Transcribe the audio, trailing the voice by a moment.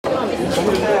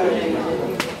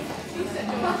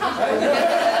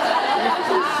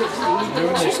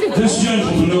This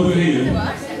gentleman over here,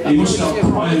 he must have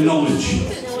prior knowledge.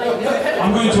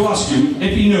 I'm going to ask him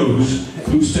if he knows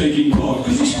who's taking part,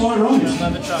 because he's quite right.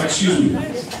 Excuse me.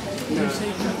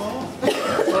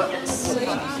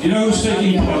 You know who's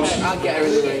taking part? I'll get her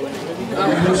in the way.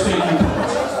 Who's taking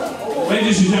part?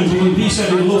 Ladies and gentlemen, he said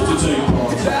he'd love to take part,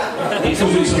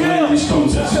 because it's a ladies'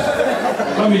 contest.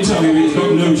 Let me tell you, he's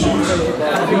got no chance.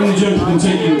 The only gentleman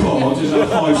taking part is our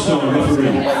 5-star referee,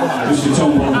 Mr.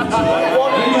 Tom Bond.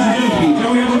 Ladies and gentlemen, can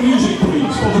we have the music,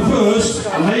 please, for the first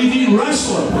lady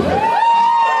wrestler?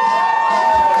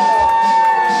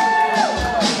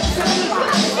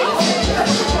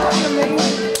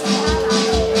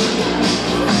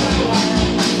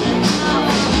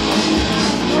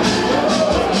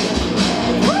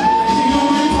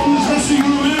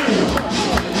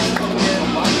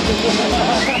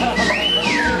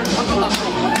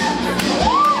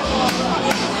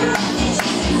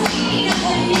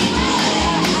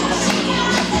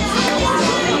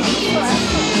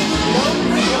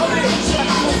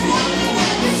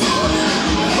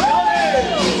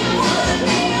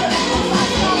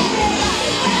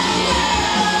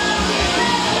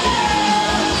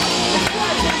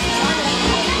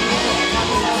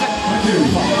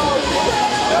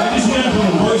 Ladies and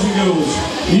gentlemen, boys and girls,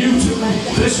 new to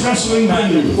this wrestling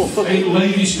venue, a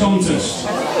ladies' contest.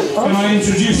 Can I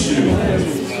introduce you?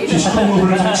 She's come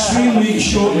over at extremely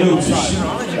short notice. She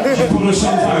put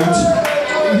herself out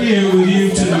here with you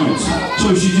tonight,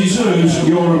 so she deserves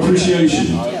your appreciation.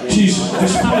 She's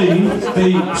displaying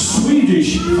the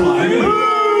Swedish flag.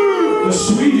 The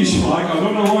Swedish flag, I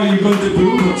don't know why you're going to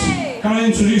boo, but can I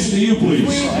introduce to you, please?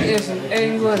 It is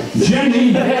England.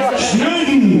 Jenny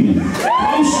Sjodin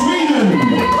from Sweden.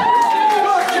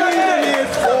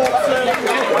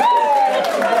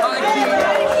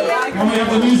 Can we have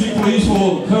the music, please,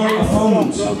 for her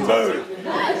opponent?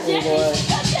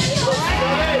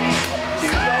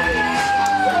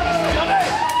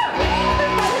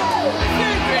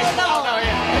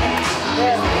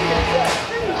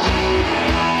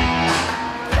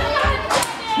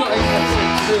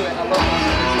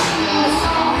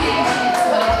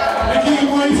 Making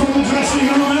away from the dressing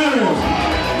room area,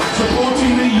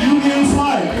 supporting the Union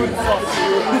flag.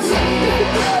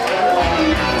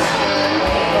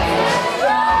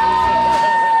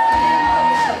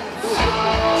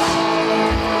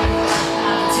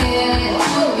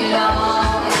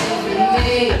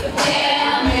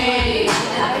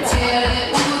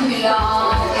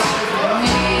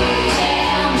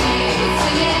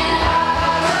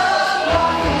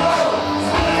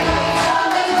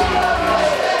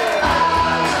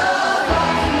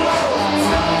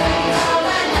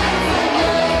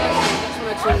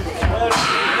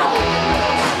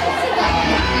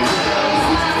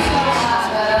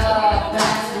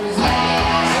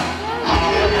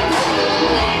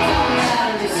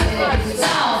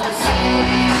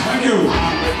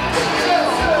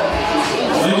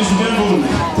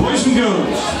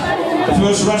 The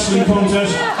first wrestling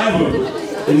contest ever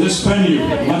in this venue.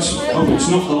 Let's hope it's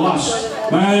not the last.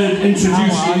 May I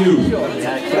introduce to you,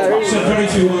 said very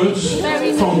few words,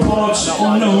 from parts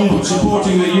unknown but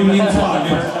supporting the Union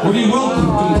flag. Would you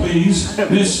welcome, please,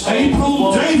 Miss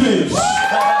April Davis?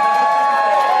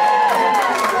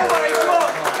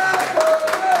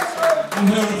 And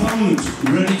her opponent,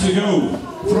 ready to go,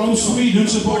 from Sweden,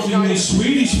 supporting the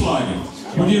Swedish flag.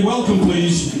 Would you welcome,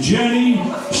 please, Jenny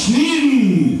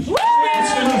Sjodin?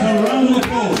 Let's give her a round of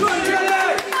applause.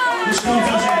 This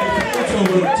contest will be fought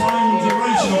over a time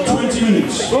duration of 20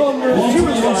 minutes.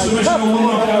 One submission or one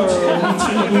knockout, and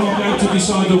 10 knockout to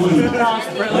decide the winner.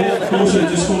 Of course, a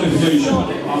disqualification.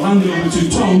 I'll hand over to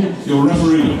Tom, your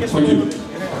referee. Thank you.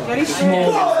 Very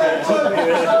small.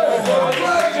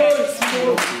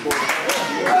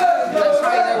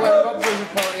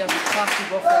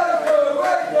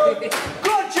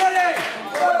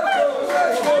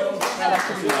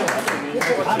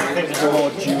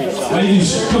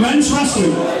 Ladies, commence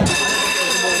wrestling.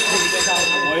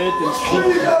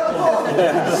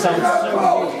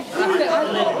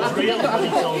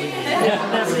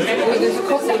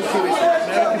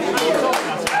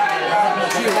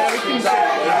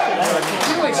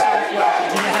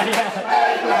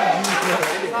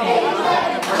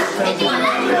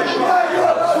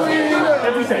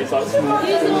 Every day it's like small.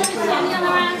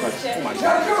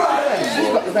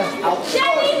 Come on,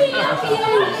 Jenny!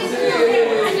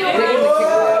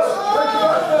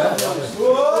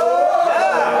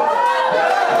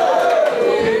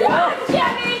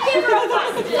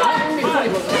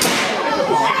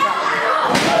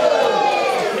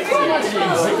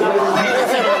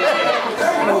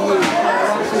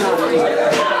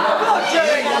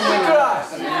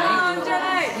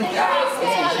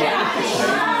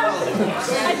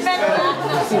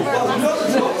 Superb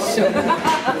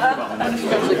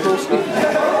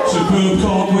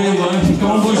cartwheel there.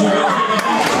 Come on, boys and girls.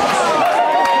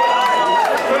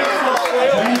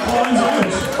 Jenny climbs out.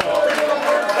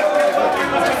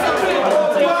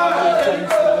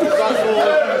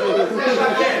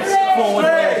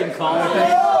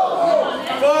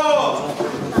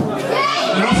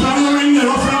 They're off round the ring, they're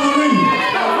off round the ring.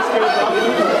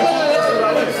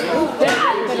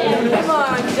 Come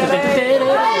on, Jenny.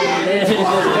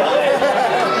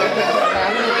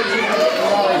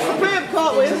 Superb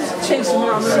cartwheels. Change some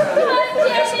arms.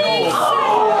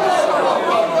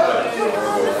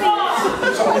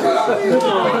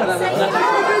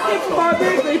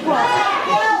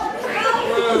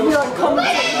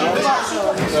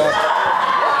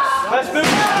 Let's move.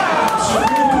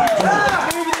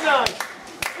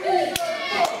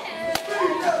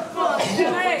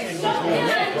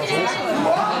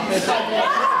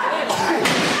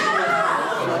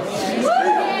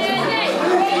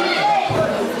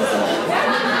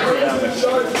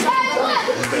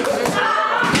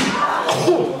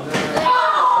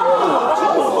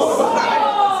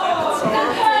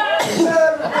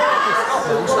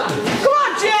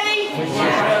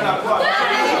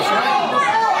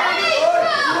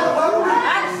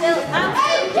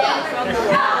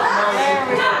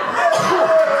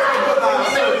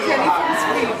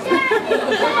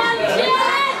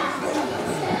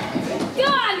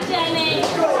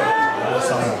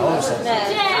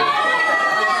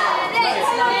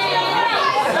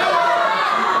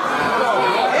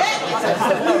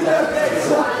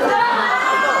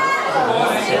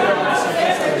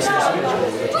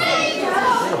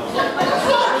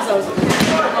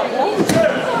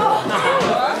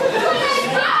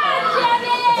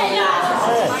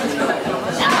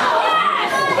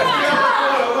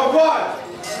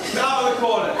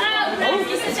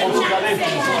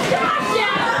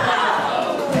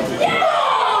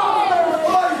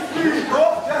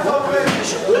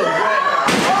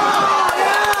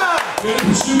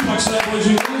 Suplex there, boys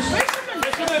and girls.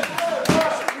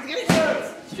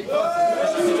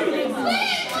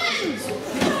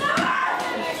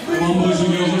 Come on, boys and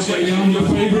girls, let's get you on your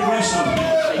favourite wrestler.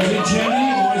 Is it Jenny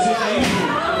or is it April?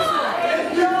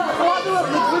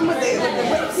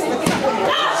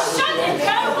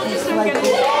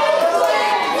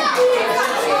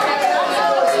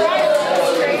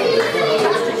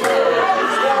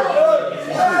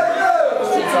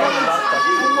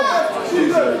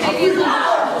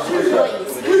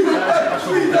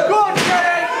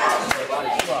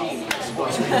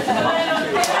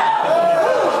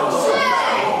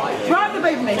 Right the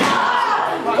baby me.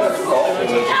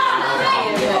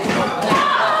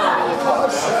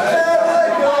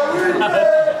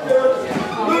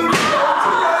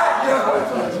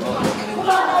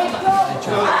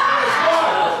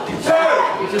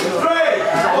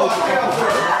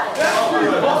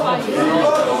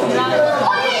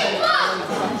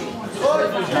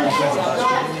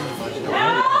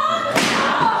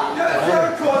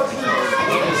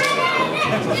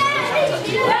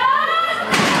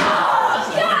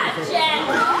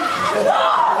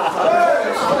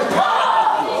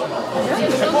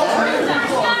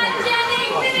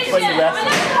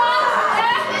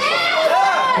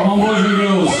 Come on, boys and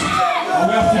girls. Are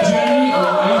we after Jenny or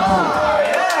April?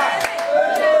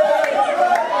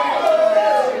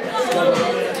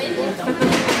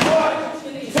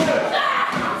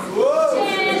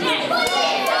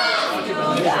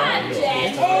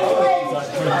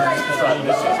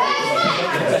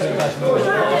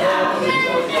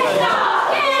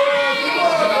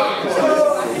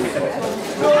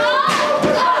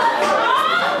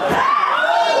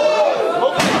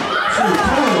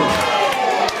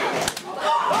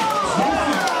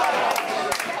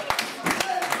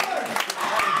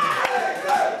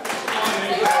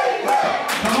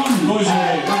 Boys and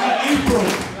girls, is it April?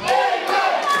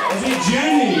 Is it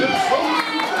Jenny?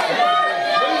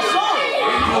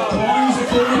 April climbs the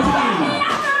corner pin.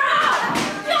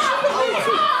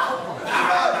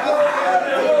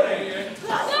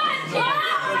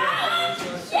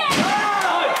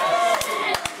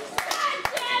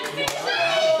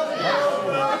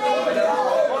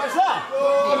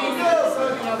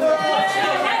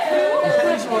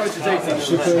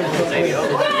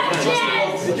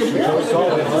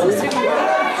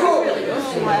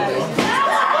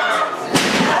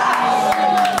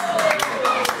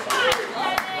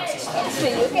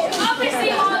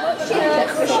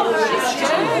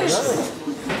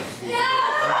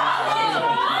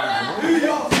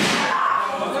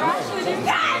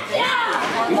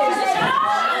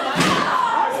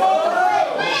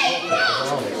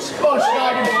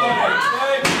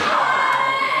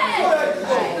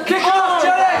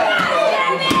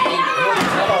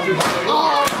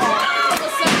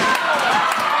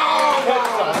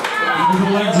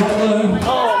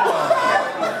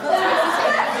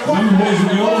 boys and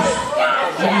girls,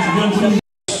 ladies and gentlemen,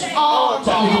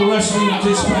 technical wrestling at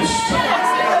its best.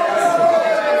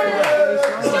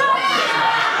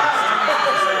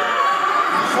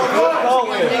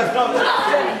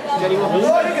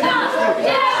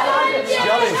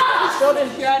 Sjodin,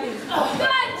 Sjodin. Come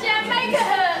on, Jen, make it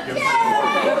hurt.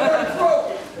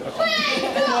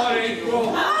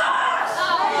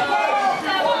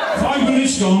 5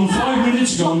 minutes gone, 5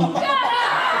 minutes gone.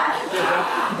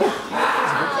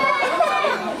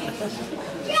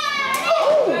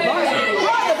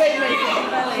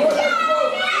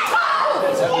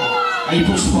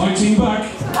 April's fighting back.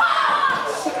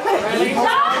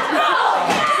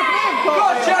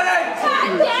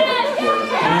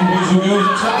 And boys and girls,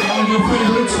 it's up behind your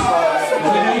favourite. Is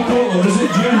it April or is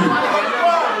it Jen?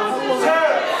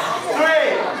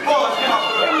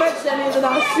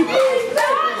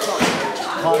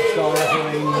 5-star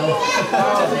referee.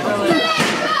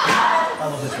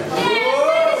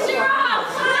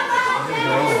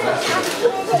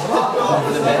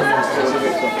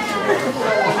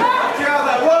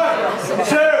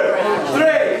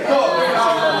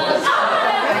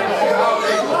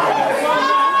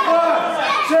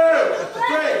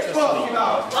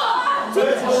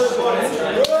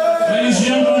 Ladies and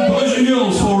gentlemen, boys and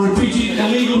girls, for repeated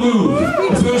illegal move.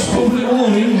 The first public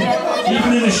warning,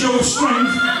 even in a show of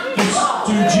strength, is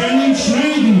to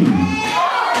Sjodin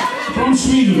from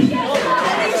Sweden.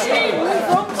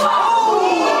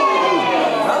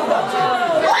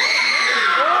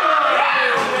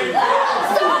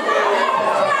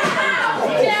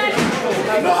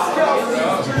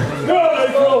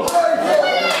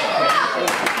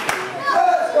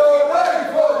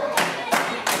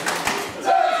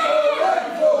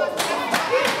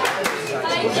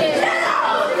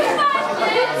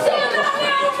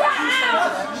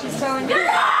 She's telling me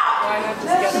why not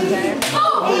just get them there.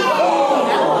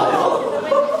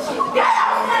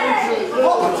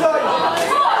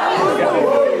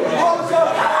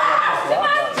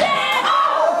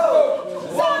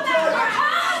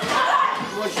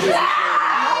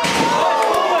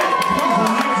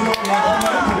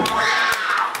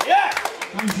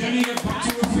 And Jenny get back to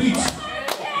her feet.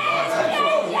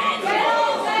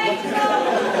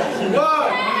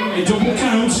 A double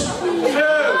count.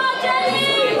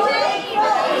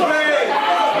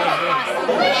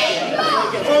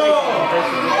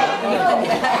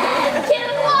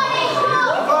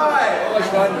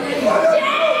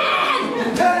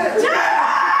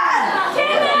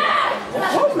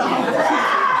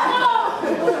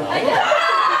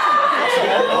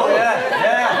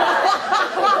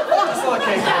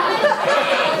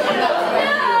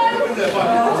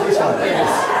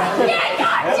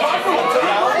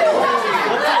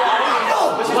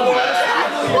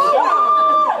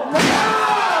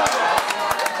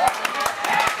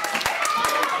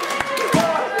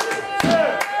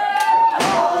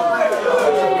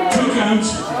 2 counts.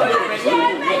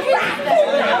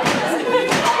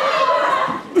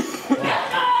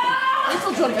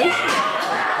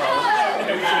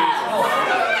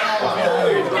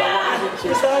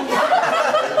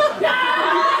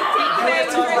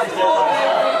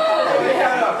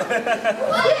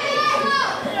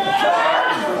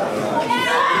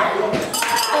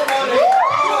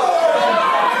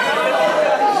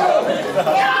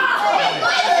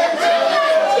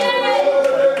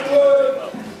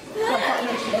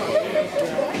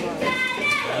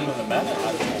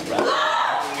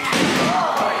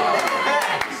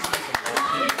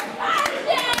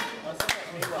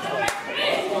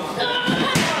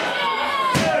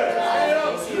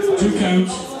 Two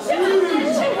counts.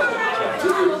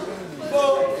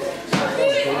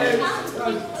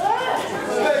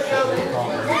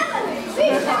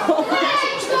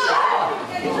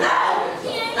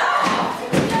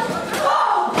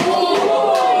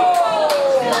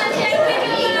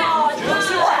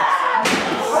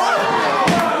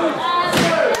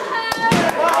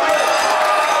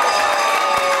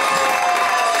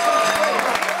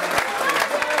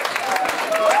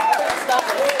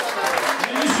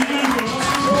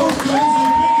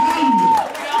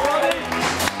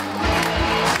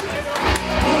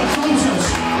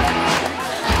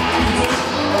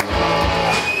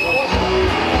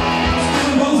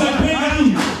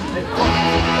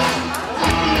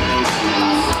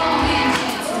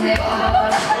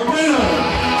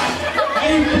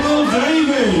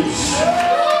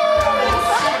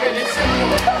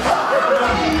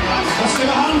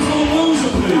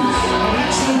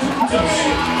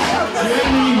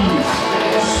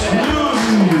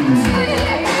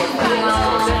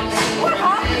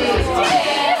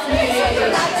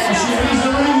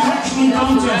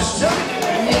 Contest.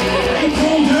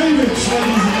 April Davids,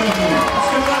 ladies and gentlemen. Let's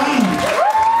give her a hand.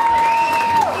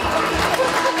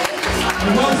 A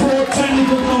well-fought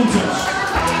technical contest.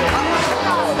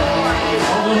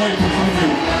 Well done, April.